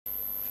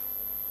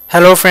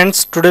Hello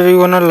friends, today we're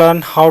gonna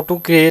learn how to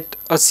create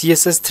a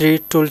CSS3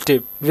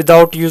 tooltip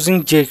without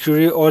using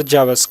jQuery or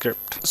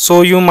JavaScript.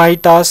 So you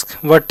might ask,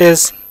 what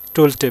is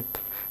tooltip?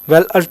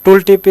 Well, a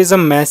tooltip is a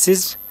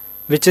message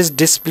which is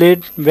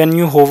displayed when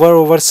you hover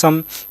over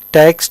some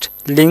text,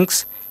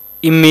 links,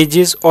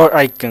 images or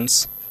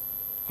icons.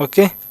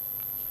 Okay?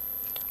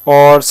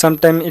 Or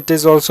sometimes it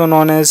is also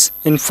known as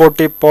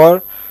infotip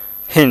or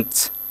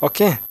hints.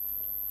 Okay?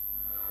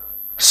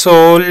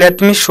 So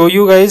let me show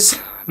you guys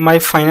my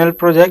final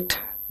project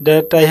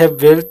that I have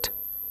built.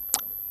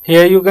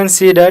 Here you can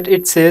see that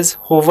it says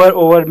hover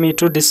over me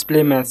to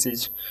display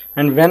message,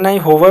 and when I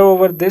hover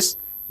over this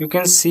you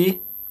can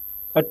see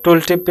a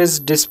tooltip is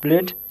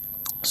displayed.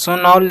 So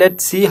now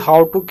let's see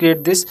how to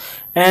create this,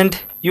 and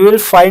you will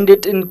find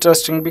it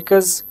interesting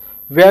because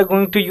we are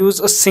going to use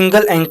a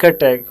single anchor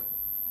tag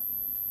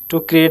to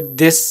create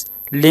this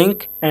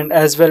link and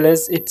as well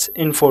as its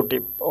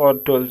infotip or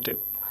tooltip.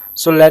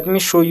 So let me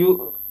show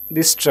you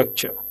this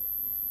structure.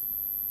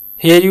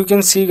 Here you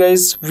can see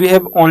guys, we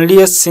have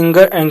only a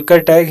single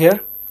anchor tag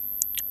here,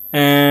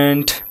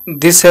 and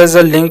this has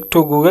a link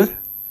to Google,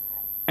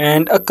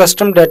 and a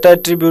custom data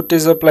attribute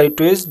is applied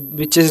to it,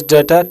 which is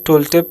data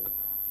tooltip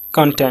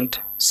content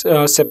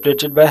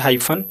separated by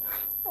hyphen.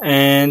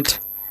 And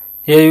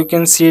here you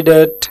can see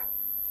that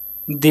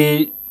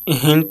the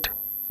hint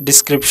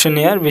description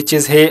here, which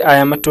is hey, I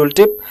am a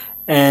tooltip,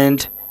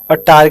 and a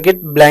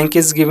target blank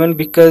is given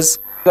because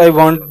I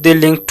want the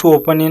link to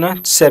open in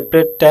a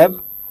separate tab.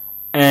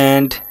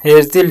 And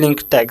here's the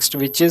link text,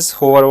 which is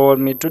hover over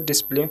me to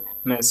display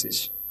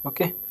message.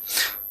 Okay,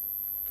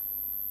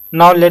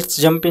 now let's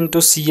jump into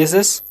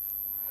CSS,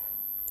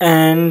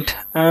 and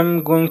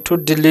I'm going to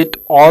delete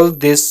all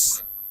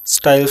this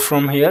style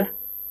from here.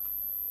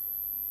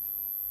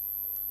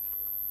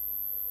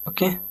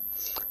 Okay,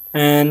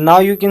 and now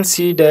you can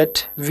see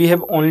that we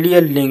have only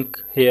a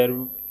link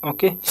here.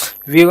 Okay,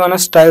 we're gonna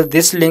style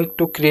this link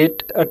to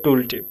create a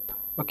tooltip.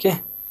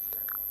 Okay,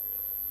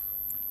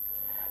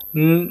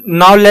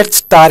 now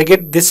let's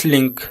target this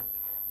link.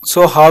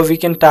 So how we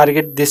can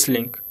target this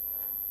link?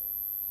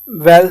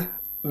 Well,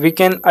 we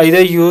can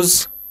either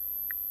use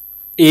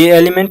a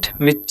element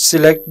which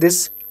select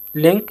this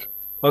link,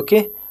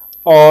 okay,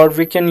 or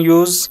we can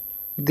use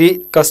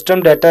the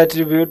custom data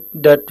attribute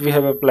that we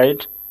have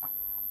applied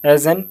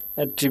as an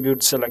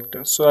attribute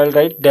selector. So I'll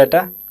write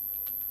data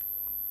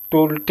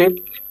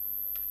tooltip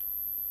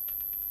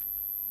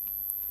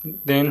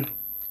then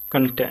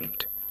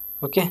content.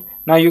 Okay,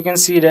 now you can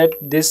see that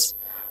this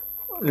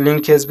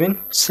link has been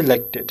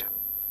selected.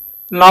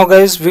 Now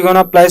guys, we're gonna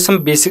apply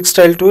some basic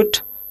style to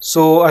it.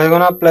 So I'm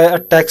gonna apply a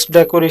text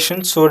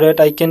decoration so that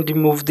I can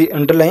remove the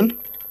underline,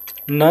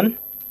 none.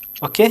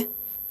 Okay,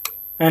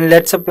 and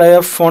let's apply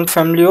a font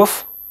family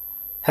of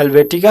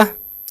Helvetica.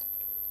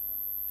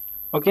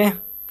 Okay,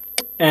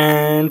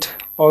 and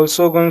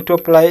also going to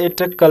apply it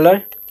a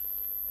color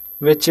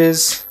which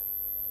is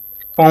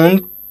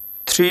pound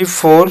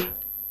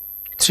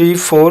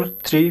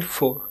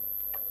 343434.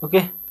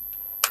 okay,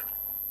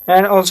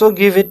 and also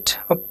give it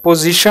a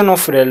position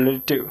of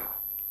relative.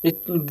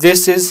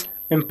 This is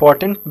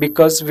important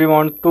because we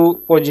want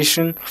to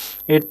position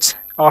its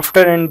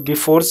after and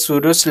before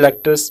pseudo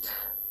selectors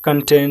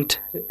content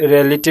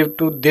relative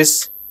to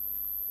this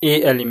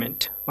a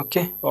element,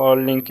 okay, or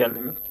link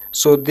element.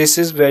 So this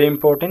is very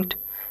important,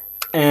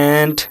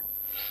 and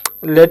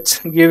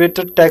let's give it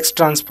a text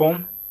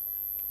transform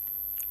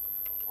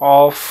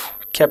of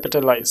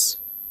capitalize.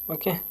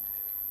 Okay,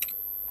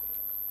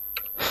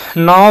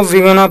 now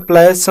we're gonna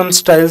apply some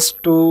styles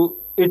to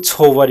its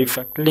hover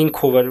effect, link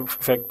hover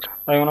effect.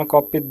 I'm gonna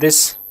copy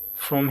this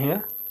from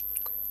here,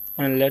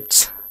 and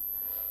let's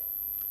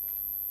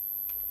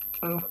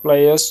apply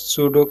a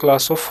pseudo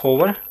class of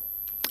hover,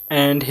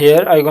 and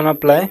here I'm gonna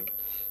apply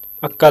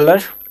a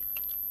color.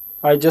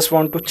 I just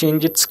want to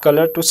change its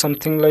color to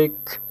something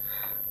like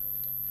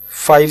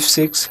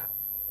 56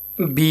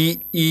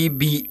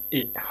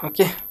 BEBA.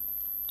 okay,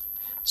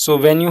 so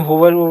when you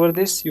hover over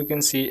this you can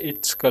see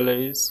its color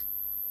is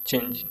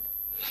changing.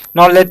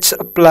 Now let's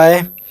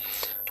apply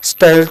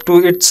style to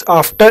its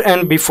after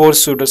and before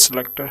pseudo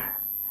selector.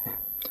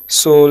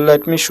 So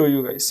let me show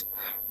you guys.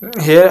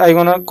 Here I'm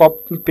gonna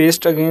copy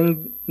paste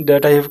again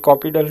that I have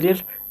copied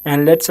earlier,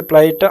 and let's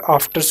apply it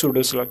after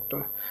pseudo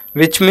selector,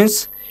 which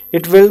means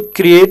it will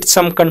create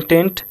some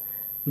content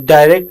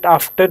direct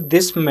after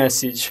this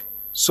message.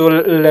 So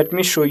let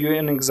me show you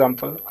an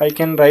example. I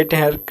can write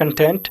here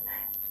content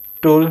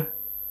tool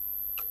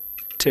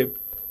tip.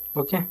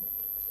 Okay,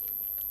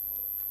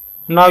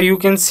 now you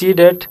can see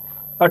that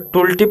a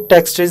tooltip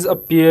text is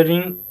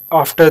appearing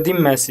after the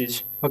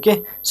message.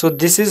 Okay, so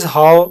this is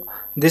how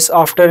this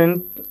after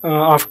and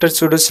after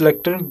pseudo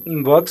selector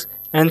works,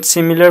 and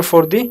similar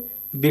for the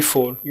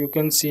before. You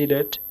can see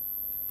that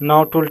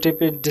now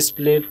tooltip is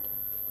displayed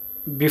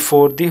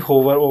before the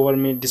hover over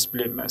me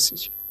display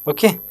message.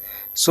 Okay,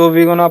 so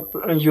we're gonna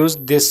use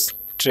this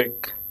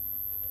trick.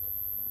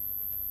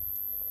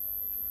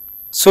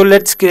 So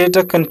let's create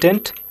a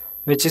content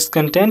which is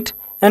content,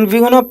 and we're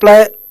gonna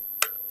apply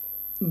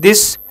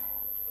this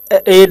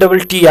a double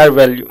tr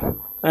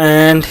value,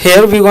 and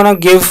here we're gonna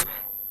give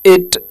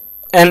it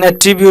an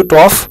attribute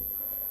of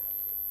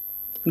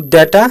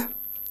data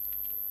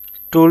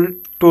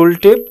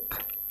tooltip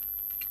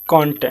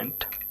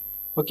content.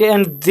 Okay,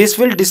 and this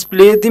will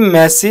display the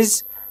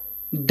message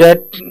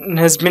that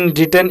has been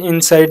written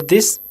inside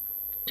this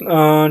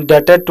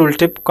data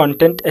tooltip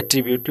content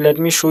attribute. Let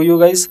me show you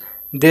guys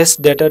this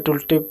data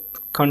tooltip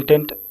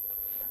content.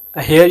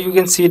 Here you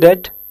can see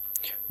that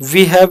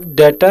we have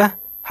data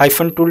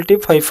hyphen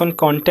tooltip hyphen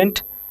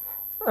content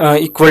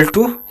equal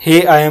to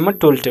hey I am a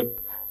tooltip,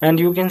 and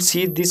you can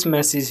see this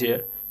message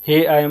here,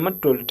 hey I am a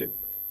tooltip.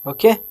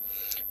 Okay,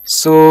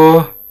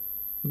 so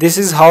this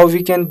is how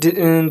we can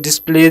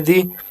display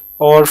the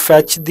or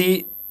fetch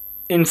the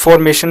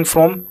information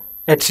from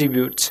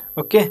attributes.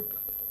 Okay,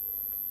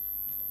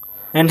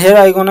 and here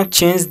I gonna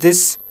change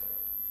this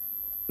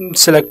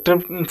selector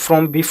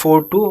from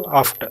before to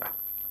after.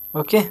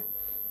 Okay,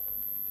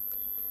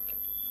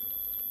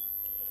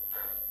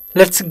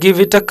 let's give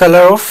it a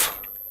color of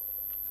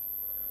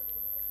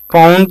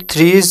pound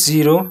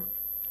 30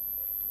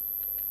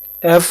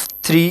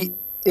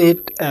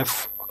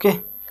 f38f.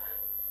 okay,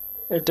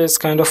 it is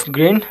kind of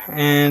green,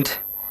 and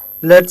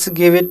let's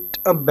give it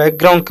a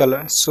background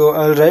color. So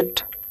I'll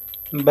write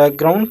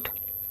background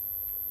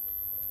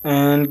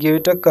and give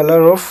it a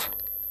color of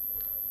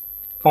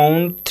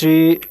pound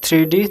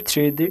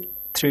 3D.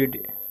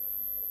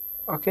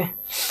 Okay,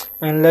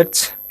 and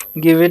let's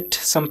give it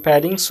some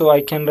padding, so I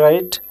can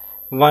write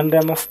 1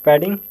 rem of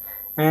padding,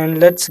 and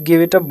let's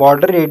give it a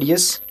border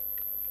radius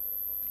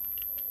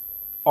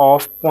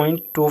of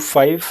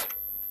 0.25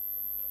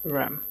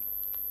 rem.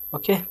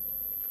 Okay,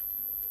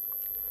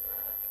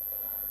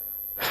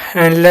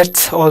 and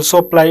let's also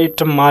apply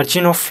it a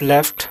margin of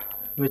left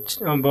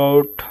which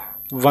about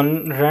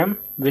 1 rem,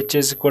 which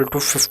is equal to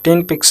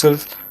 15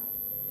 pixels,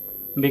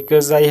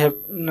 because I have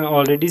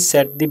already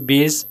set the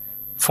base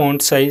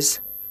font size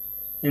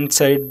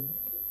inside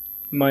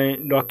my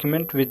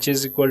document, which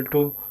is equal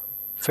to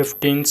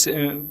 15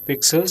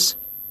 pixels.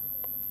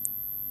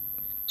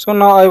 So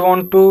now I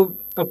want to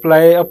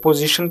apply a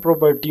position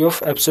property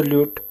of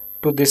absolute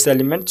to this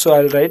element, so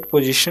I'll write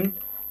position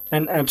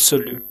and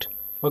absolute.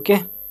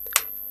 Okay,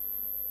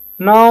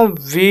 now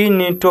we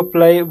need to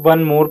apply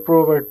one more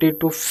property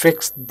to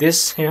fix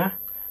this. Here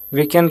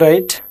we can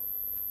write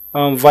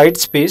white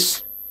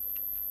space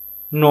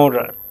no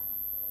error.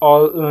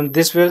 All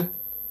this will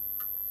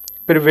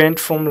prevent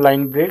from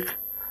line break,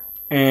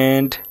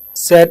 and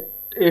set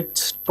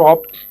its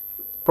top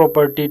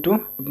property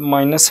to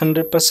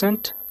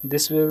 -100%.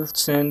 This will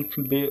send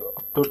be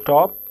up to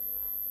top,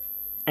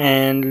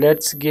 and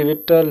let's give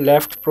it a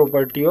left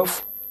property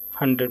of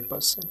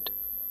 100%.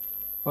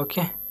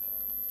 Okay,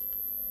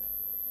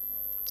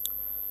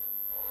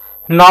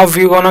 now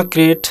we're gonna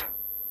create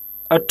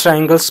a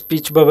triangle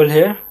speech bubble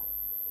here.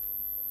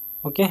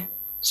 Okay,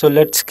 so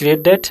let's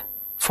create that.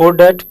 For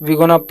that we're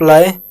gonna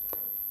apply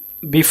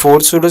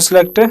before pseudo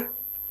selector,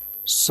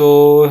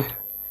 so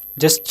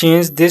just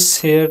change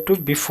this here to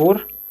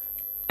before,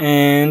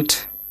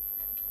 and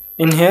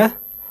in here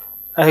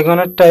I'm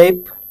gonna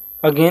type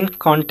again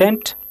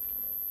content,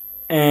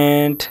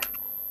 and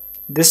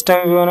this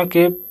time we're gonna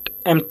create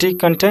empty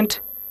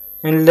content,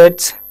 and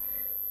let's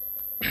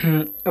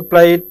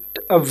apply it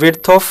a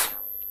width of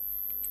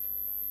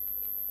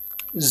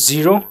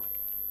 0.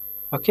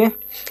 Okay,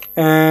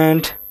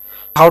 and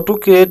how to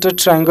create a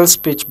triangle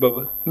speech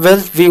bubble?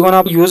 Well, we're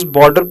gonna use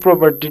border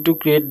property to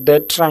create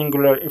that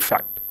triangular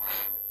effect.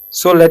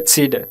 So let's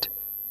see that.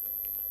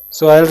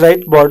 So I'll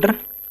write border,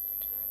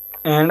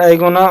 and I'm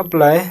gonna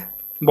apply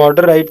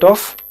border height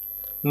of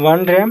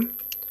 1 rem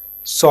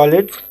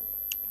solid,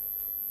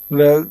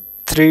 well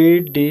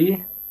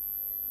 3D.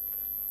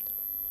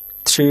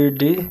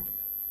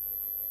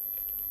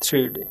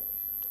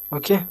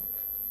 Okay,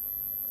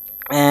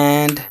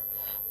 and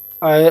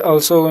I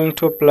also going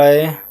to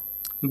apply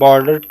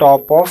border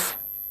top of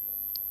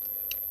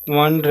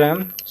 1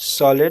 rem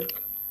solid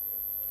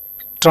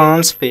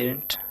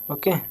transparent.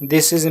 Okay,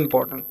 this is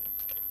important.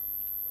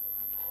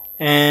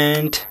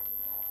 And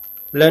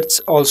let's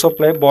also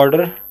apply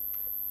border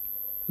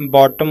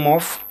bottom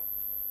of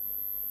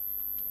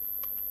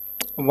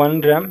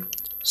 1 rem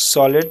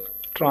solid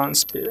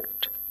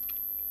transparent.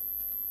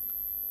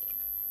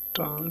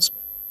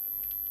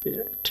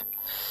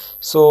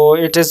 So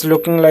it is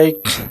looking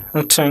like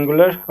a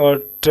triangular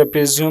or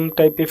trapezium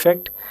type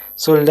effect.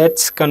 So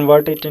let's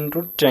convert it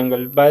into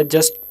triangle by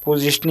just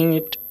positioning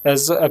it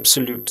as the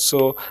absolute.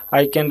 So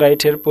I can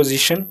write here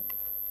position,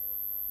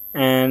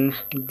 and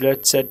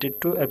let's set it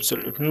to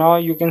absolute. Now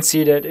you can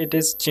see that it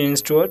is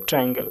changed to a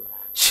triangle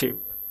shape.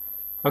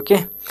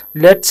 Okay,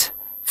 let's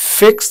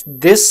fix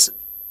this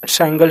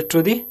triangle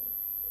to the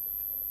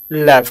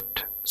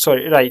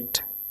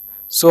right.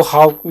 So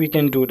how we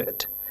can do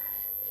that?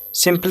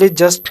 Simply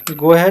just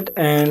go ahead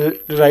and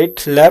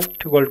write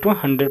left equal to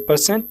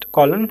 100%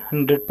 colon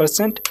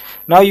 100%.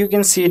 Now you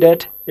can see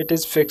that it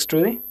is fixed to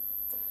the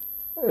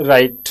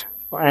right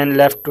and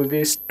left to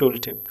this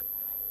tooltip.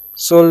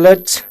 So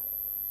let's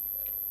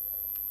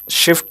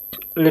shift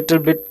little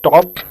bit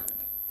top,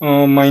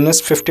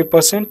 minus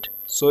 50%,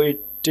 so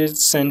it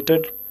is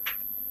centered.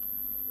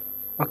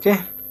 Okay,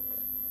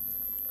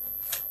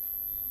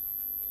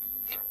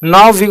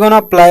 now we're gonna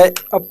apply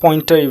a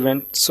pointer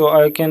event, so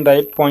I can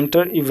write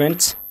pointer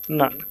events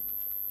none,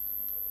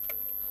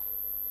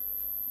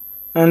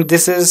 and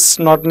this is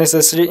not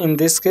necessary in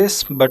this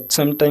case, but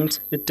sometimes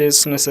it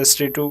is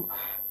necessary to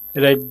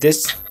write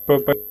this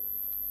property.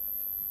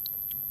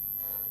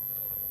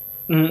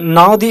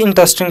 Now the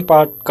interesting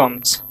part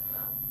comes.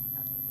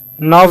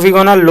 Now we're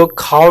gonna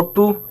look how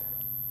to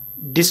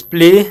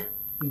display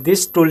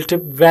this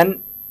tooltip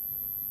when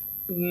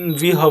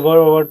we hover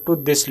over to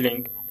this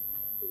link.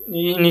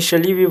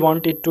 Initially we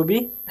want it to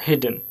be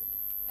hidden.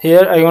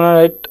 Here I'm gonna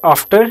write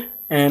after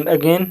and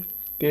again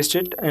paste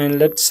it, and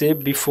let's say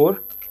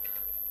before,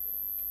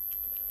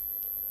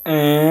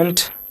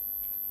 and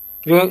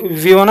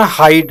we wanna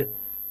hide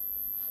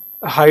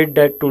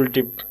that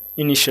tooltip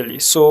initially.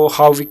 So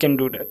how we can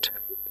do that?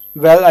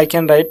 Well, I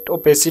can write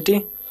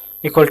opacity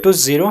equal to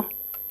 0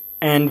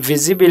 and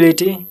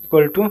visibility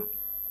equal to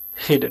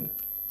hidden.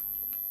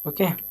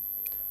 Okay,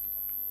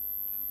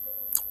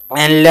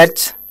 and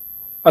let's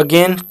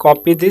again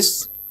copy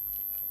this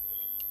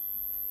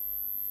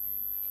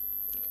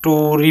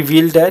to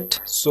reveal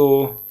that.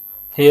 So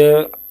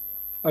here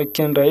I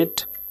can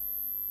write,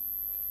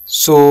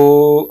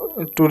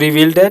 so to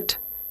reveal that,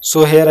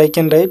 so here I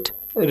can write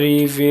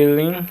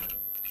revealing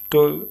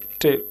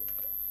tooltip,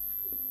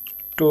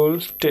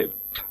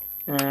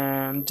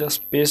 and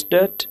just paste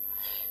that,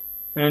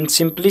 and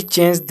simply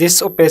change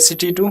this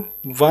opacity to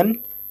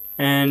 1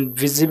 and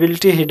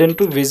visibility hidden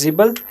to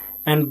visible,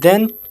 and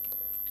then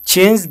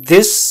change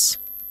this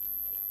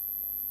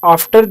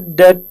after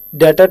that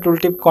data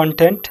tooltip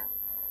content,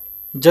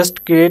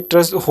 just create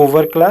a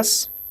hover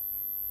class.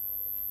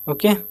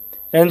 Okay,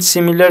 and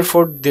similar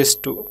for this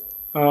too,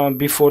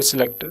 before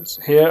selectors.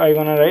 Here I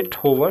gonna write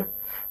hover.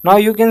 Now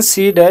you can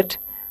see that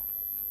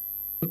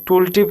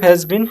tooltip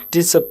has been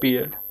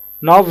disappeared.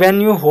 Now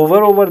when you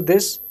hover over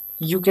this,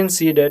 you can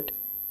see that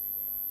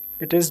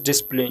it is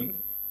displaying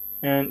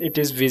and it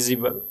is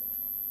visible.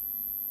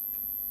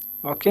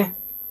 Okay,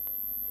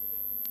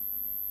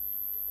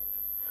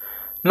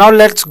 now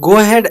let's go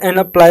ahead and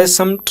apply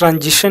some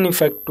transition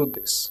effect to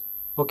this.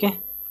 Okay,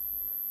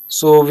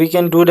 so we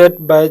can do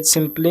that by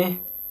simply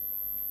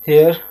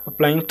here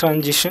applying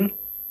transition,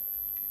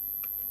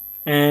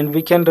 and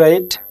we can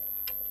write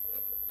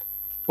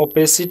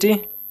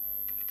opacity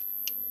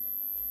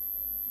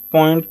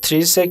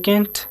 0.3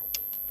 second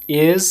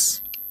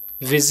is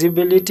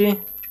visibility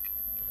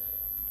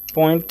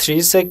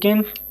 0.3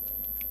 second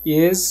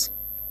is.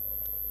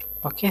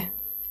 Okay,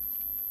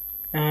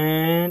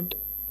 and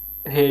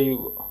here you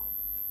go.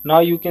 Now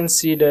you can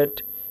see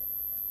that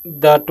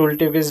the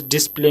tooltip is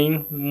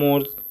displaying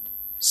more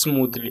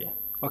smoothly.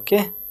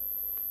 Okay,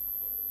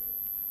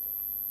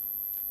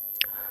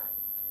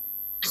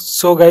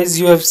 so guys,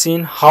 you have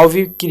seen how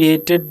we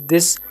created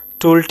this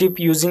tooltip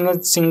using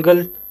a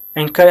single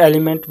anchor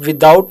element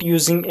without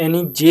using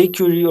any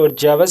jQuery or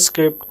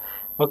JavaScript.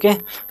 Okay,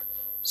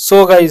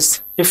 so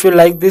guys, if you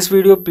like this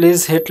video,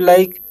 please hit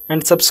like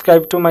and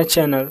subscribe to my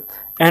channel,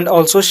 and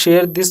also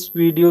share this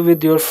video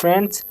with your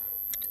friends,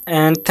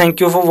 and thank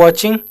you for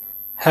watching.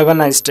 Have a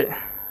nice day.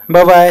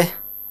 Bye bye.